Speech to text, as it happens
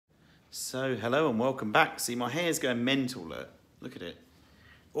So, hello and welcome back. See, my hair's going mental, look at it.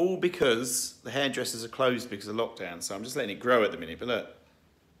 All because the hairdressers are closed because of lockdown, so I'm just letting it grow at the minute, but look.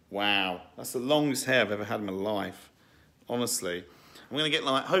 Wow, that's the longest hair I've ever had in my life, honestly. I'm going to get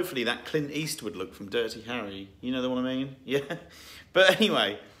like, hopefully that Clint Eastwood look from Dirty Harry. You know the one I mean? Yeah. But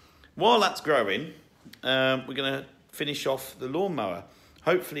anyway, while that's growing, we're going to finish off the lawnmower,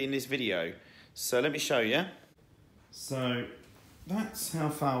 hopefully in this video. So let me show you. So that's how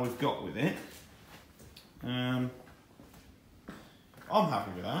far we've got with it. I'm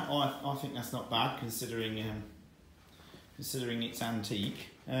happy with that. I think that's not bad considering it's antique.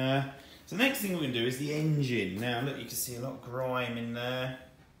 So the next thing we're going to do is the engine. Now look, you can see a lot of grime in there.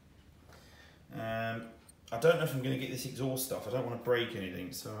 I don't know if I'm going to get this exhaust off. I don't want to break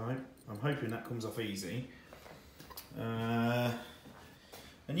anything, so I'm hoping that comes off easy.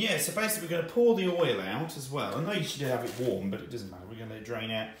 And yeah, so basically we're going to pour the oil out as well. I know you should have it warm, but it doesn't matter. We're going to let it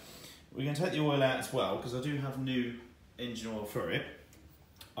drain out. We're going to take the oil out as well, because I do have new engine oil for it.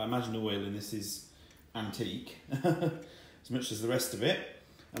 I imagine the oil in this is antique, as much as the rest of it.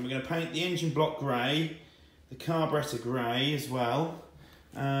 And we're going to paint the engine block grey, the carburettor grey as well.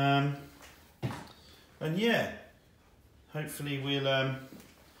 And yeah, hopefully we'll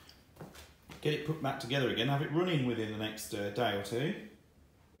get it put back together again, have it running within the next day or two.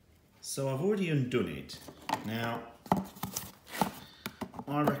 So I've already undone it. Now,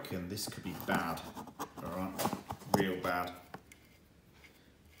 I reckon this could be bad, alright, real bad.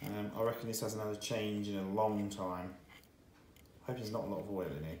 I reckon this has another change in a long time. I hope there's not a lot of oil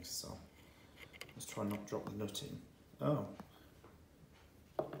in it, so let's try not to drop the nut in. Oh.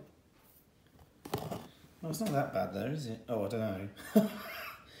 No, it's not that bad though, is it? Oh, I don't know.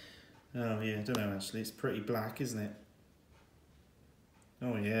 Oh yeah, I don't know actually, it's pretty black, isn't it?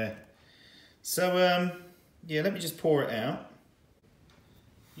 Oh yeah. So, yeah, let me just pour it out.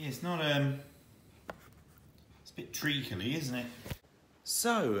 Yeah, it's not, it's a bit treacly, isn't it?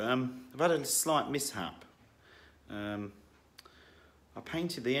 So, I've had a slight mishap. I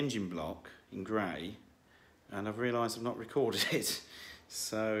painted the engine block in grey, and I've realised I've not recorded it.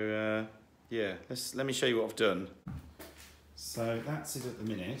 So, yeah, let me show you what I've done. So, that's it at the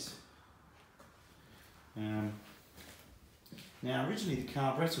minute. Now, originally the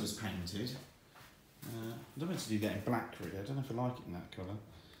carburettor was painted. I don't want to do that in black really. I don't know if I like it in that colour.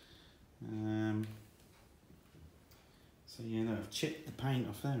 So yeah, no, I've chipped the paint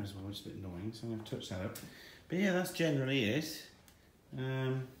off there as well, which is a bit annoying, so I'm going to touch that up. But yeah, that's generally it.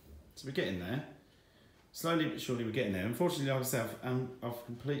 So we're getting there. Slowly but surely we're getting there. Unfortunately, like I said, I've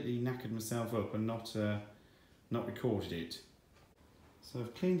completely knackered myself up and not recorded it. So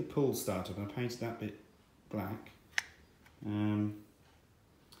I've cleaned the pull start up and I painted that bit black.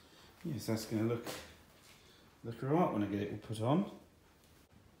 Yes, that's going to look alright when I get it all put on.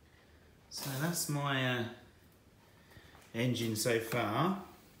 So that's my engine so far.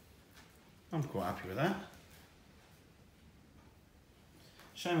 I'm quite happy with that.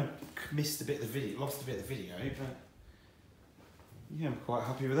 Shame I missed a bit of the video, lost a bit of the video, but yeah, I'm quite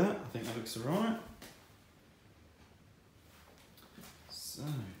happy with that. I think that looks alright. So,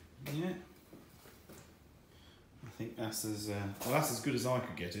 yeah. I think that's as good as I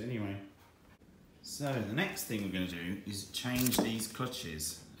could get it anyway. So the next thing we're going to do is change these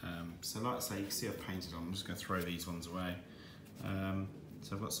clutches. So like I say, you can see I've painted on. I'm just going to throw these ones away.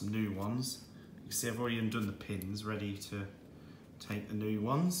 So I've got some new ones. You can see I've already undone the pins, ready to take the new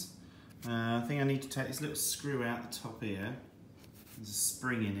ones. I think I need to take this little screw out the top here. There's a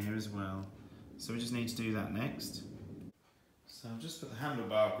spring in here as well. So we just need to do that next. So I've just put the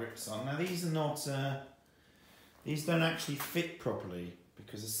handlebar grips on. Now these are not, these don't actually fit properly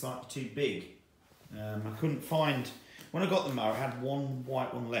because they're slightly too big. I couldn't find, when I got the mower, I had one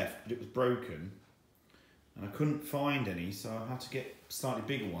white one left, but it was broken. And I couldn't find any, so I had to get slightly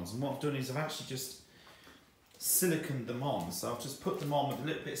bigger ones. And what I've done is I've actually just siliconed them on. So I've just put them on with a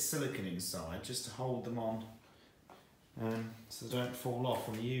little bit of silicone inside, just to hold them on, so they don't fall off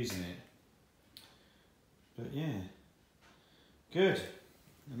when you're using it. But yeah, good.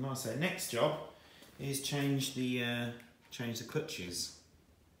 And like I say, next job is change the clutches.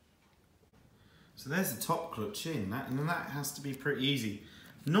 So there's the top clutch in, and that has to be pretty easy.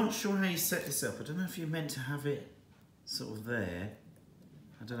 Not sure how you set this up. I don't know if you're meant to have it sort of there.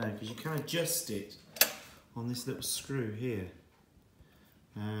 I don't know, because you can adjust it on this little screw here.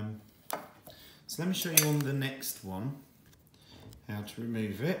 So let me show you on the next one how to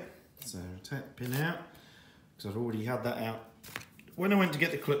remove it. So take the pin out, because I've already had that out. When I went to get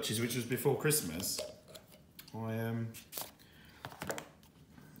the clutches, which was before Christmas, I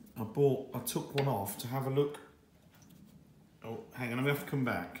took one off to have a look. Oh, hang on, I'm going to have to come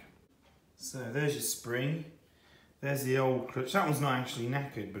back. So there's your spring. There's the old clutch. That one's not actually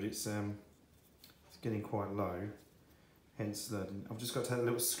knackered, but it's getting quite low. Hence the, I've just got to take a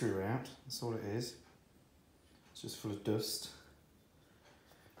little screw out. That's all it is. It's just full of dust.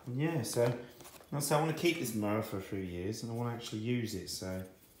 And yeah, so I want to keep this mower for a few years, and I want to actually use it. So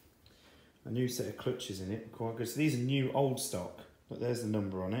a new set of clutches in it, quite good. So these are new old stock, but there's the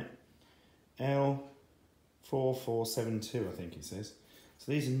number on it. L4472, I think it says.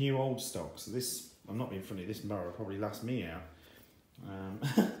 So these are new old stock. So this, I'm not being funny, this mower will probably last me out.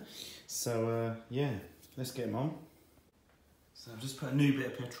 Yeah, let's get them on. So I've just put a new bit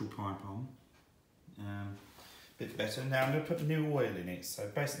of petrol pipe on. Bit better. Now I'm going to put new oil in it. So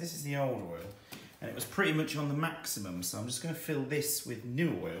basically this is the old oil, and it was pretty much on the maximum. So I'm just going to fill this with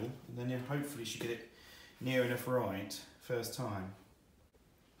new oil, and then hopefully should get it near enough right first time.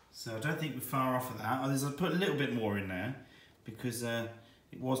 So I don't think we're far off of that. I'll put a little bit more in there because it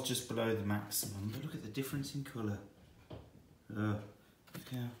was just below the maximum. But look at the difference in colour. Look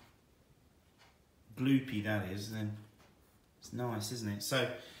how gloopy that is. Then it's nice, isn't it? So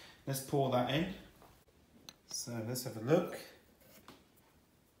let's pour that in. So let's have a look.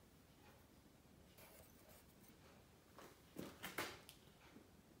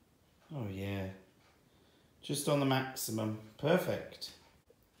 Oh yeah, just on the maximum, perfect.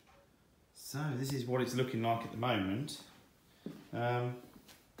 So this is what it's looking like at the moment. Yeah,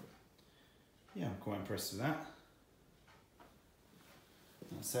 I'm quite impressed with that.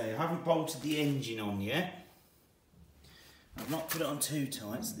 I'll say I haven't bolted the engine on yet. I've not put it on too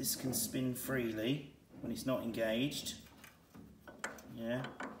tight, so this can spin freely when it's not engaged. Yeah,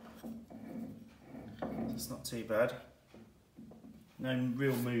 it's not too bad. No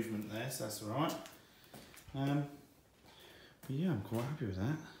real movement there, so that's all right. But yeah, I'm quite happy with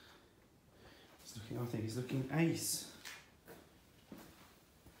that. It's looking, I think it's looking ace.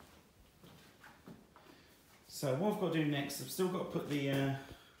 So what I've got to do next, I've still got to put the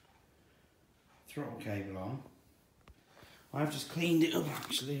throttle cable on. I've just cleaned it up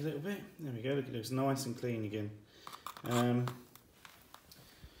actually a little bit. There we go, look, it looks nice and clean again.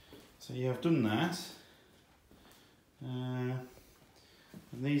 So yeah, I've done that. And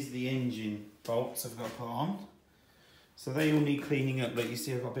these are the engine bolts I've got to put on. So they all need cleaning up. Like you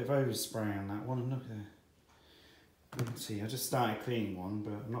see, I've got a bit of overspray on that one. And look there. You can see, I just started cleaning one,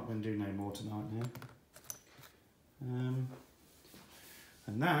 but I'm not going to do no more tonight now.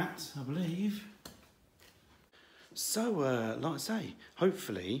 And that, I believe. So, like I say,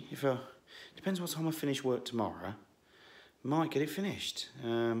 hopefully, depends what time I finish work tomorrow, might get it finished.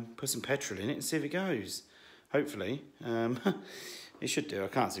 Put some petrol in it and see if it goes. Hopefully. It should do, I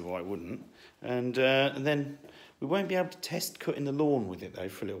can't see why it wouldn't. And then we won't be able to test cutting the lawn with it though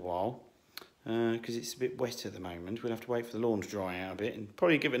for a little while, because it's a bit wet at the moment. We'll have to wait for the lawn to dry out a bit and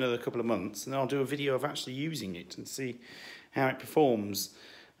probably give it another couple of months, and then I'll do a video of actually using it and see how it performs.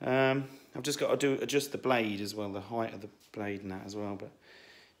 I've just got to adjust the blade as well, the height of the blade and that as well. But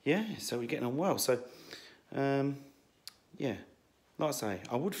yeah, so we're getting on well. So yeah, like I say,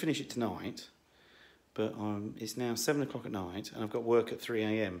 I would finish it tonight, but it's now 7 o'clock at night and I've got work at 3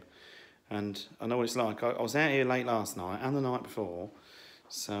 AM. And I know what it's like. I was out here late last night and the night before,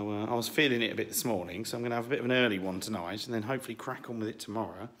 so I was feeling it a bit this morning, so I'm going to have a bit of an early one tonight and then hopefully crack on with it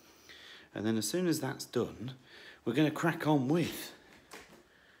tomorrow. And then as soon as that's done, we're going to crack on with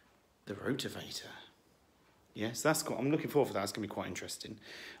the rotavator. Yes, that's cool. I'm looking forward to that. It's going to be quite interesting.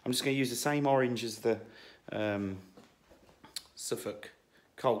 I'm just going to use the same orange as the Suffolk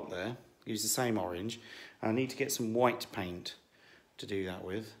colt there. Use the same orange. I need to get some white paint to do that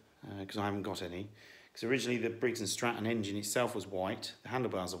with, because I haven't got any. Because originally the Briggs & Stratton engine itself was white, the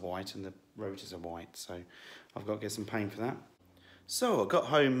handlebars are white and the rotors are white, so I've got to get some paint for that. So I got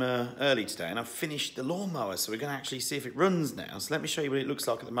home early today and I've finished the lawnmower, so we're going to actually see if it runs now. So let me show you what it looks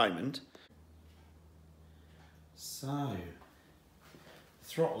like at the moment. So, the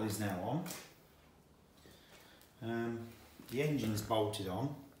throttle is now on. The engine is bolted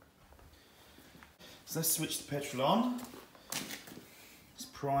on. So let's switch the petrol on. Let's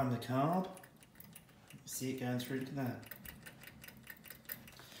prime the carb. See it going through to that.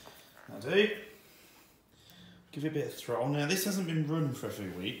 That'll do. Give it a bit of throttle. Now this hasn't been run for a few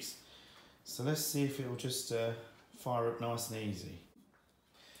weeks, so let's see if it will just fire up nice and easy.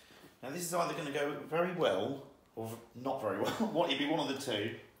 Now this is either going to go very well or not very well. What, it'd be one of the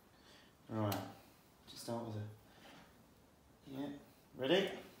two. Right, just start with a... Yeah, ready?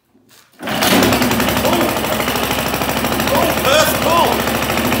 Oh, first ball!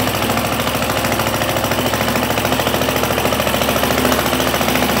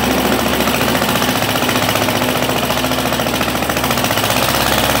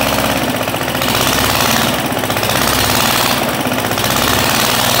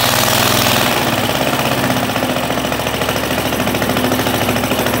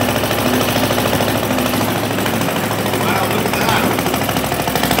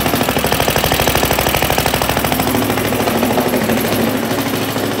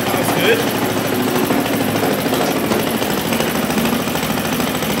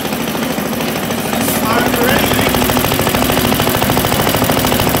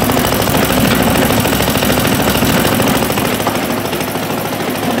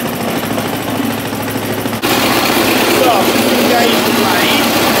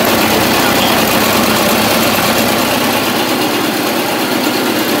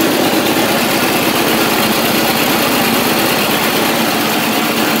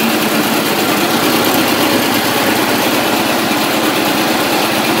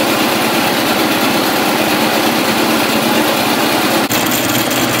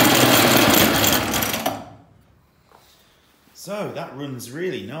 So that runs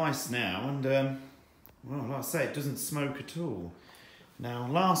really nice now, and well, like I say, it doesn't smoke at all. Now,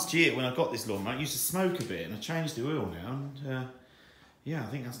 last year when I got this lawnmower, it used to smoke a bit, and I changed the oil now, and yeah, I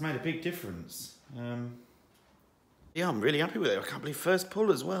think that's made a big difference. Yeah, I'm really happy with it. I can't believe first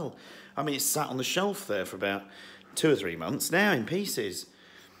pull as well. I mean, it's sat on the shelf there for about 2 or 3 months now in pieces.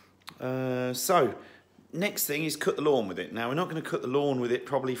 So, next thing is cut the lawn with it. Now, we're not going to cut the lawn with it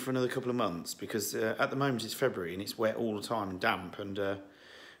probably for another couple of months because at the moment it's February and it's wet all the time and damp, and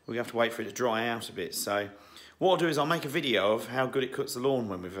we have to wait for it to dry out a bit. So, what I'll do is I'll make a video of how good it cuts the lawn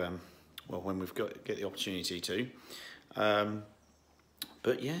when we've get the opportunity to.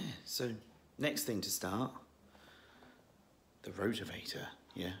 But yeah, so next thing to start, the rotavator.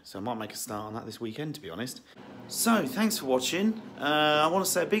 Yeah, so I might make a start on that this weekend, to be honest. So, thanks for watching. I want to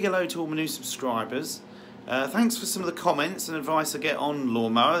say a big hello to all my new subscribers. Thanks for some of the comments and advice I get on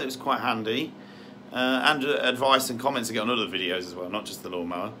lawnmower. It was quite handy. And advice and comments I get on other videos as well, not just the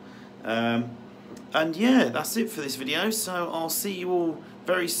lawnmower. And yeah, that's it for this video. So I'll see you all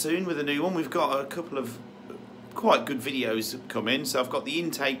very soon with a new one. We've got a couple of quite good videos coming. So I've got the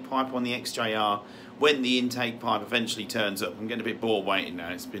intake pipe on the XJR when the intake pipe eventually turns up. I'm getting a bit bored waiting now.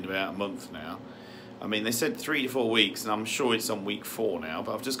 It's been about a month now. I mean, they said 3 to 4 weeks, and I'm sure it's on week 4 now,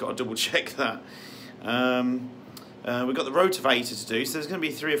 but I've just got to double check that. We've got the rotavator to do, so there's going to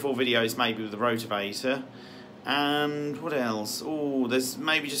be 3 or 4 videos maybe with the rotavator. And what else? Oh, there's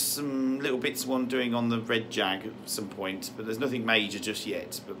maybe just some little bits one doing on the red Jag at some point, but there's nothing major just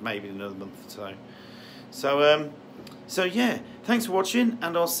yet, but maybe in another month or so. So yeah, thanks for watching,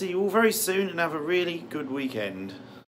 and I'll see you all very soon, and have a really good weekend.